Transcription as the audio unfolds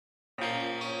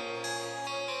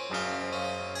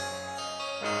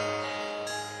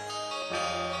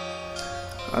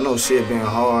I know shit been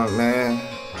hard, man.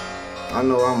 I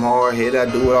know I'm hard-headed, I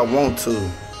do what I want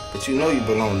to. But you know you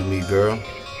belong to me, girl.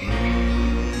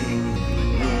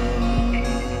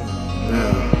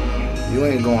 Yeah, you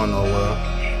ain't going nowhere.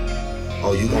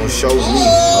 Oh, you gonna show me?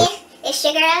 Hey, it's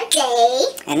your girl, Day.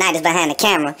 And Night is behind the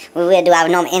camera. We will do our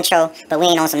normal intro, but we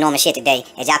ain't on some normal shit today.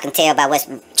 As y'all can tell by what's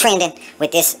trending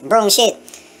with this Broom shit.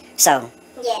 So,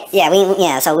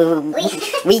 yes. So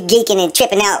we geeking and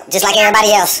tripping out just like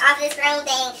everybody else. Off this Broom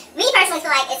thing, me personally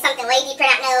feel like it's something way deeper.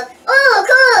 Not know, ooh,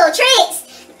 cool, tricks.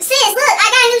 Sis, look, I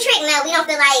got a new trick. No, we don't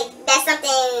feel like that's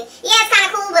something, yeah, it's kind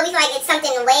of cool, but we feel like it's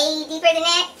something way deeper than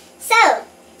that. So,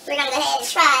 we're going to go ahead and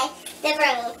try the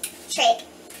Broom trick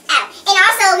out. And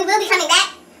also, we will be coming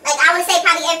back, like I would say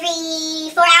probably every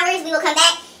 4 hours, we will come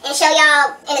back and show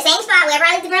y'all in the same spot, wherever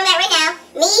I leave the Broom at right now.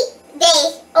 Me,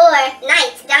 Day, or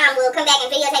Night, Dom, will come back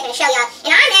and videotape and show y'all.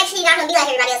 And I'm actually not going to be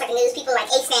like everybody else, like the news people, like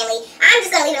Ace Family. I'm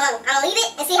just going to leave it alone. I'm going to leave it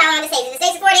and see how long it stays. If it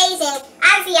stays for 4 days, and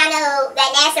obviously I know that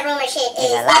NASA rumor shit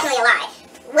is definitely a lie.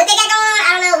 What they got going on, I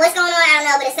don't know. What's going on, I don't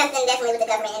know. But it's something definitely with the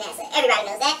government and NASA. Everybody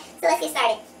knows that. So let's get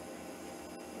started.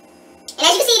 And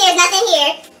as you can see, there's nothing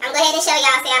here. I'm going to go ahead and show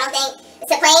y'all. See, I don't think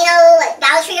it's a plain old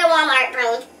Dollar Tree or Walmart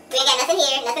Broom. We ain't got nothing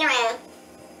here, nothing around.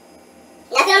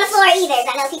 Nothing on the floor either.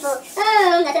 I know people,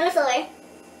 nothing on the floor.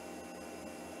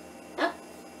 Oh.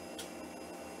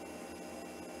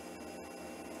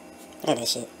 Look at that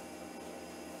shit.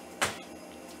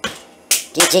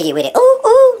 Get jiggy with it. Ooh,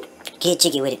 ooh. Get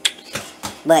jiggy with it.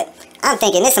 But I'm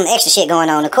thinking there's some extra shit going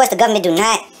on. Of course, the government do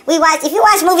not. If you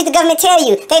watch movies, the government tell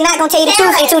you. They're not going to tell you the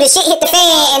truth until the shit hit the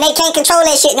fan and they can't control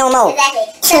that shit no more.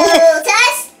 Exactly. So, to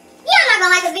us, yeah, I'm not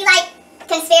going to lie, because we like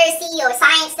conspiracy or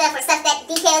science stuff or stuff that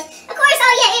details. Of course,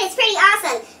 oh yeah, it is pretty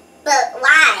awesome. But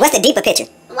why? What's the deeper picture?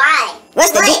 Why?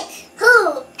 What's the deep?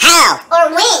 Who? How?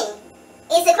 Or when?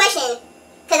 Is the question.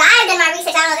 Because I've done my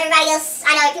research. I don't know if everybody else,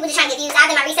 I know people just trying to get views. I've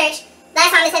done my research. Last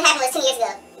time this had happened was 10 years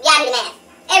ago. You gotta do the math.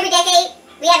 Every decade,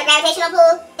 we have a gravitational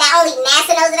pull that only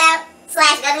NASA knows about,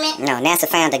 / government. No, NASA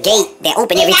found a gate that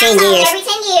opened every 10 years. Every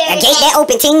 10 years. A gate that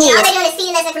opened 10 years. All they're doing is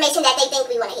feeding us information that they think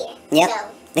we want to hear. Yep.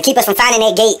 So, to keep us from finding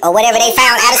that gate or whatever they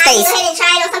found out of space. I'm going to go ahead and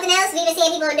try it on something else. We've been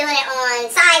seeing people doing it on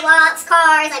sidewalks,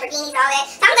 cars, Lamborghinis, all that.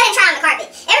 So I'm going to go ahead and try it on the carpet.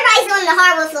 Everybody's doing it on the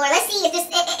hardwood floor. Let's see if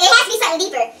this, it has to be something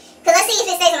deeper. Because let's see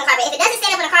if it stays on the carpet. If it doesn't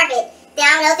stand up on the carpet, then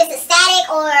I don't know if it's a static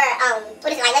or,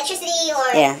 what is it, like electricity or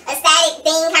a static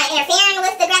thing kind of interfering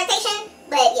with the gravitation.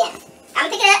 But yeah, I'm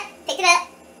going to pick it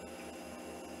up,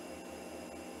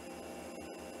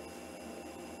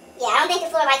 Yeah, I don't think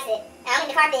the floor likes it. I don't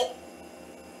think the carpet.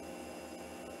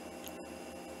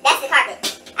 That's the carpet.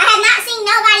 I have not seen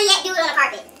nobody yet do it on the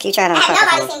carpet. Keep trying on the carpet. I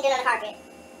have nobody seen do it on the carpet.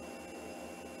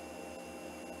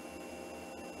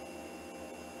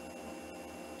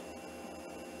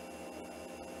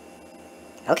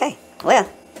 Okay, well.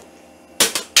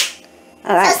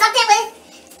 Alright. So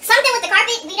something with the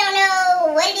carpet, we don't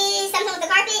know what it is, something with the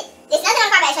carpet. There's nothing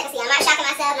on the carpet as I can see. I'm not shocking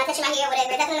myself, I'm not touching my hair,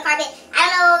 whatever. There's nothing on the carpet. I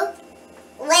don't know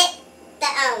what the,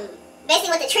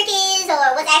 basically what the trick is or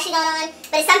what's actually going on,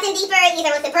 but it's something deeper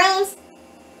either with the brooms.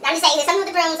 I'm just saying either something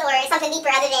with the brooms or it's something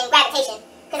deeper other than gravitation.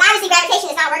 Because obviously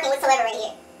gravitation is not working whatsoever right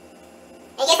here.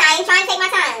 And yes, I am trying to take my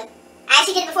time. I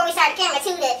actually did it before we started the camera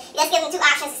too, to just give them 2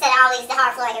 options instead of always the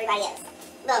hard floor like everybody else.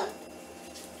 Boom.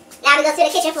 Now we go to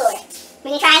the kitchen floor.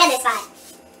 We can try another spot.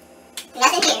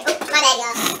 Nothing here. Oops, my bad,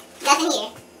 y'all. Nothing here.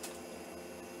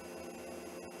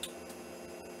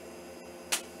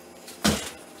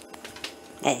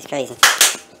 That is crazy.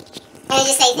 And it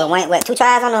just stays there. But what, 2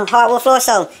 tries on the hardwood floor,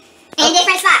 so. In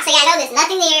different spots. So yeah, I know there's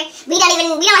nothing there. We don't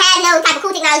have no type of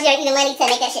cool technology or even money to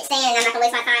make that shit stand, and I'm not gonna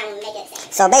waste my time and make it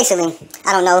stand. So basically,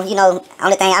 I don't know,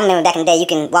 only thing I remember back in the day, you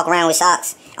can walk around with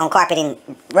socks on carpet and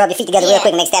rub your feet together real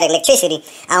quick and make static electricity.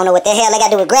 I don't know what the hell they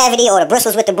got to do with gravity or the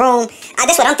bristles with the broom.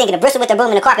 That's what I'm thinking. The bristle with the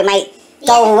broom and the carpet might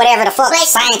throw whatever the fuck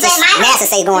scientists, NASA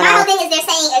say going on. My whole thing is they're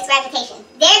saying it's gravitation.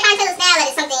 They're trying to tell us now that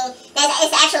it's something,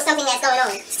 it's actual something that's going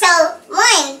on. So,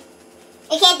 1,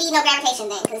 it can't be no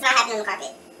gravitation then, because it's not happening on the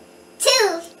carpet.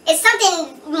 2, it's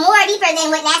something more deeper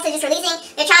than what NASA is just releasing.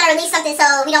 They're trying to release something so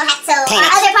we don't have to, our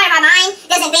other part of our mind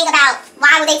doesn't think about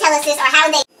why would they tell us this or how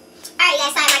would they. Alright, you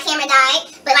guys, sorry my camera died.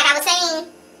 But like I was saying,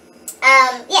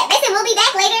 yeah, basically we'll be back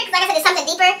later, because like I said, it's something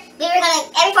deeper. We were gonna,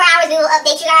 every 4 hours we will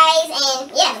update you guys, and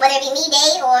yeah, whether it be me,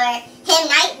 Day, or him,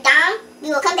 Night, Dom,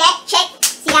 we will come back, check,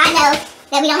 see how I know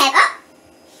that we don't have,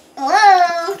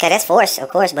 whoa. Okay, that's force, of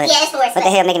course, but yeah, it's force. What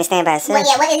the hell making it stand by itself? Well,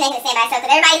 yeah, what is making it stand by itself?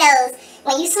 Because everybody knows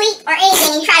when you sleep or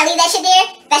anything, you try to leave that shit there,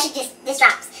 that shit just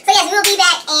drops. So yes, we will be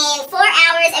back in 4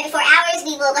 hours. Every 4 hours,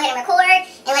 we will go ahead and record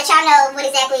and let y'all know what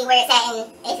exactly where it's at and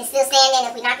if it's still standing,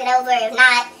 if we knocked it over, if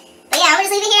not. But yeah, I'm gonna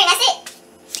just leave it here and that's it.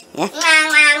 Yeah.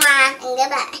 And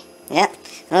goodbye. Yep.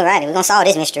 Alrighty, we're gonna solve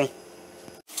this mystery.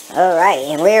 Alright,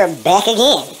 and we're back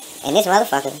again. And this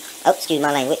motherfucker, oh, excuse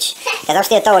my language, because I'm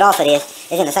still throwing off of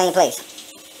this, is in the same place.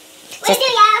 What do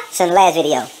y'all? Since the last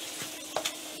video.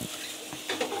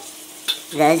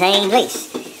 The same place.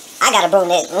 I got a broom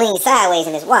that leans sideways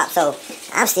in this wop, so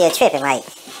I'm still tripping, like,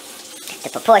 the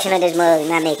proportion of this mug is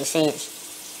not making sense.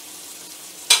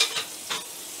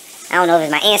 I don't know if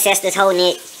it's my ancestors holding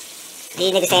it.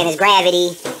 These niggas saying it's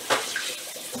gravity.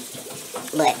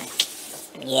 But,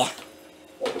 yeah.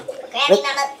 Gravity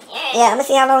number. Yeah, I'm gonna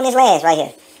see how long this lasts right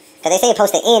here. Because they say it's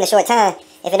supposed to end a short time.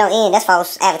 If it don't end, that's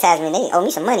false advertisement. They owe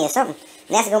me some money or something.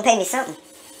 NASA gonna pay me something.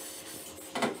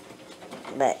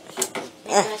 But,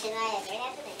 yeah.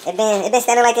 It been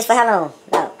standing like this for how long?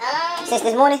 No. Since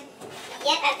this morning?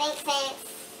 Yep, I think since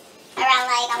around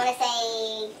like, I want to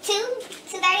say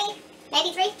 2:30,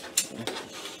 maybe 3.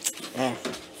 Yeah.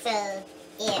 So,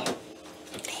 yeah.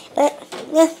 But,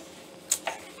 yeah.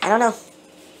 I don't know.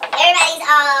 Everybody's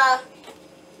all,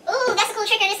 ooh, that's a cool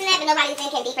trick or this and that, but nobody's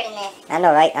thinking deeper than that. I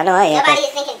know, right? I know I am. Nobody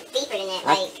is thinking deeper than that.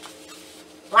 Like,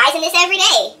 why isn't this every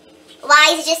day?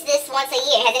 Why is it just this once a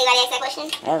year? Has anybody asked that question?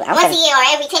 Once a year or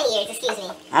every 10 years, excuse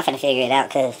me. I'm finna figure it out,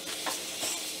 cause...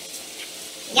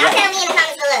 Y'all tell me in the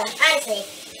comments below, honestly.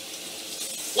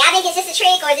 Y'all think it's just a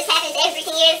trick or this happens every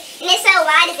 10 years? And if so,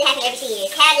 why does it happen every 10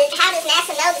 years? How does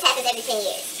NASA know this happens every 10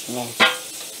 years? Yeah.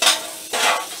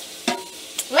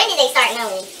 When did they start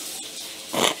knowing?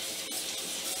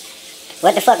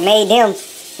 What the fuck made them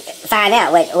find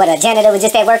out? What a janitor was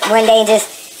just at work one day and just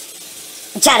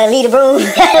try to lead a broom? Let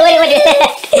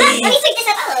me pick this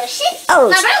up. Oh, shit.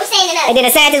 Oh. My broom's standing up. And then the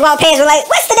scientists walked past and were like,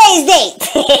 what's today's date?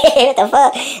 What the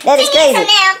fuck? That is 10 years crazy. from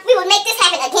now, we will make this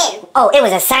happen again. Oh, it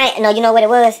was a science. No, you know what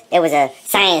it was? It was a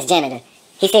science janitor.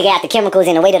 He figured out the chemicals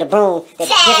in the weight of the broom that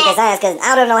different than science, because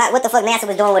I don't know what the fuck NASA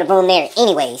was doing with a broom there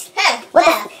anyways. Huh. What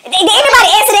the did anybody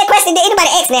answer that question? Did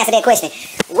anybody ask NASA that question?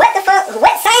 What the fuck?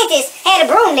 What scientist had a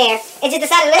broom there and just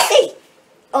decided, let's see?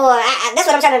 Or, that's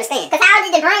what I'm trying to understand. Because how did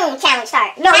the broom challenge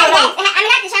start? No. I mean,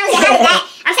 not the challenge, how did that?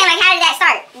 I'm saying, like, how did that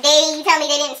start? You tell me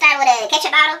they didn't start with a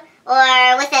ketchup bottle? Or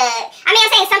with a, I'm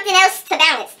saying something else to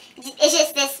balance. It's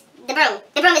just the broom.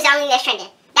 The broom is the only thing that's trending.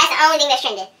 That's the only thing that's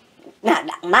trending. Nah,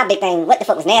 my big thing, what the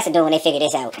fuck was NASA doing when they figured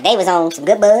this out? They was on some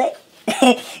good bud?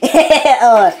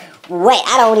 Or what?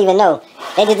 I don't even know.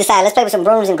 They just decided, let's play with some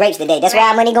brooms and grapes today. That's where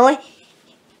our money going?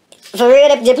 For real,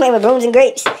 they just playing with brooms and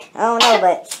grapes? I don't know,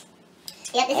 but...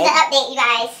 Yep, this is the update, you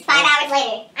guys. 5 hours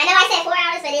later. I know I said 4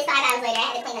 hours, but it's 5 hours later. I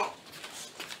had to clean up.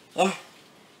 Yeah.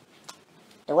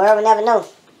 The world will never know.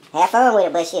 Have fun with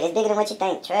it, but shit, it's bigger than what you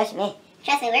think. Trust me.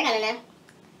 Trust me, we're gonna know.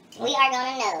 We are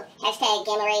gonna know. Hashtag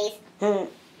gamma rays.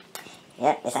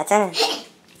 Yep, it's our time.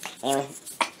 And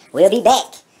we'll be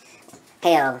back.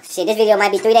 Hell, shit, this video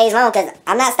might be 3 days long because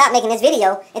I'm not stopped making this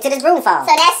video until this broom falls.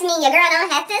 So that's me. Your girl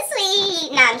don't have to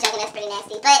sleep. Nah, I'm joking. That's pretty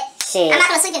nasty. But shit. I'm not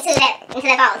gonna sleep until that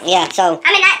falls. Yeah, so.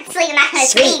 Not sleep. I'm not gonna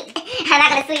sleep. I'm not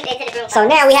gonna sleep until the broom falls. So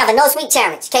now we have a no sweet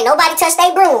challenge. Can't nobody touch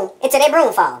their broom until their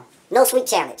broom fall. No sweet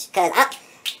challenge. Cause I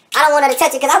don't want her to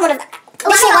touch it because I want to. I'm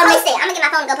gonna post it. I'm gonna get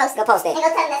my phone and go post it. Go post it. And go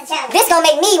tell them that's a challenge. This gonna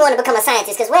make me want to become a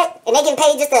scientist. Cause what? And they getting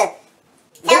paid just to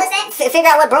tell us that? Figure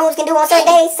out what brooms can do on certain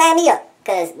days. Sign me up.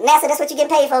 Cause NASA, that's what you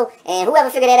getting paid for. And whoever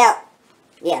figured that out,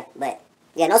 yeah. But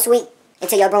yeah, no sweet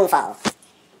until your broom falls.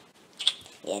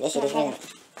 Yeah, this shit is good.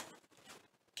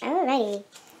 Alrighty.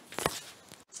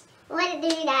 What it do,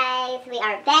 you guys? We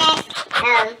are back.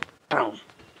 Broom.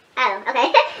 Oh,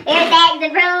 okay. We're back. The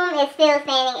broom is still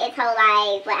standing its whole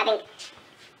life. What, I think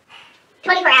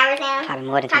 24 hours now. Probably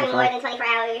more than 24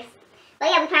 hours. But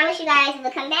yeah, we promised you guys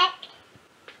we'll come back.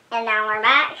 And now we're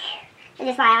back. And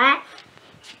just why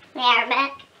we are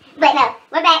back. But no,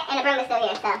 we're back and the broom is still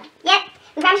here. So, yep.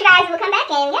 We promised you guys we'll come back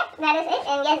and yep, that is it.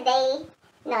 And yes,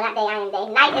 I am Day.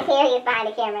 Night is here. He's behind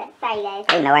the camera. Sorry, guys.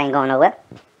 You know I ain't going nowhere.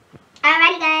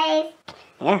 Alrighty, guys.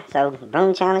 Yeah, so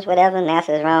broom challenge, whatever.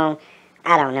 NASA's wrong.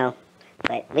 I don't know.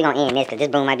 But we're going to end this because this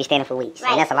broom might be standing for weeks.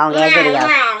 Right. And that's a long-ass video.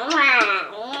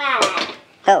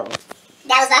 Oh.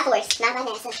 That was by force, not by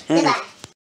NASA. Goodbye.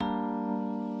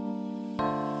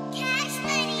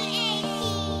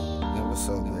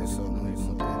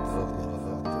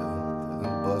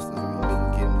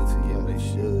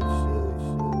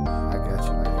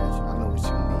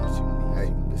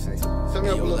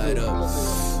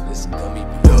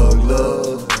 Thug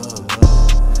love.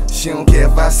 She don't care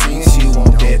if I see it, she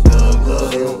want that thug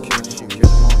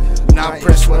love. Not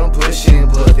pressed when I'm pushing,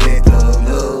 but that thug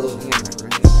love.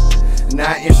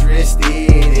 Not interested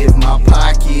if my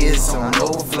pocket's on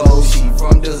overflow. She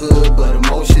from the hood, but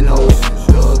emotional.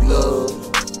 Thug love.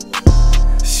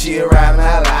 She around,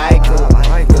 I like her.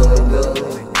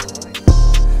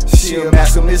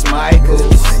 Miss Michael.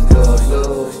 Thug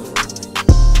love.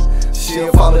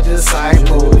 She'll follow the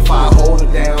disciple. If I hold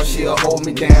her down, she'll hold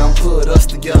me down. Put us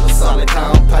together, solid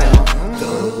compound.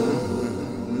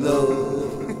 Thug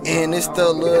love. And it's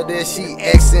the love that she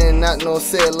asking, not no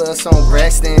sellers on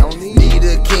Braxton. Need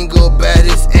a king of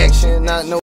baddest action, not no